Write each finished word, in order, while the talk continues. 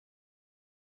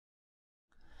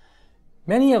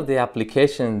Many of the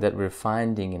applications that we're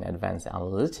finding in advanced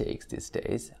analytics these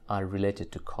days are related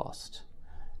to cost.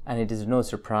 And it is no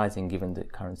surprising given the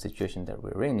current situation that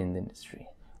we're in the industry.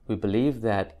 We believe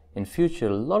that in future,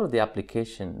 a lot of the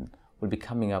application will be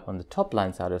coming up on the top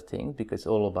line side of things because it's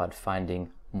all about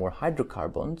finding more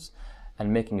hydrocarbons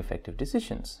and making effective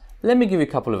decisions. Let me give you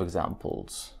a couple of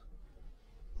examples.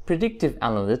 Predictive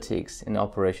analytics in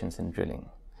operations and drilling.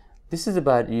 This is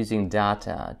about using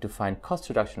data to find cost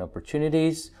reduction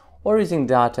opportunities or using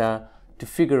data to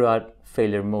figure out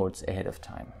failure modes ahead of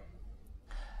time.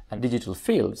 And digital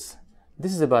fields,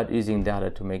 this is about using data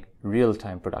to make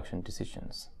real-time production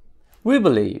decisions. We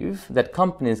believe that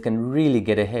companies can really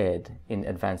get ahead in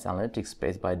advanced analytics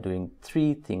space by doing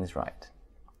three things right.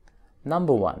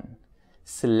 Number one,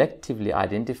 selectively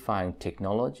identifying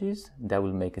technologies that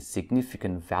will make a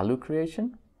significant value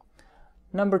creation.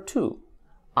 Number two,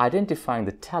 identifying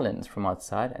the talents from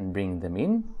outside and bringing them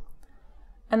in.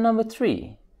 And number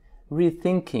three,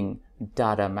 rethinking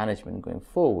data management going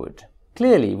forward.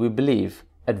 Clearly, we believe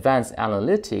advanced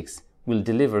analytics will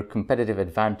deliver competitive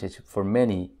advantage for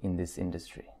many in this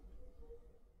industry.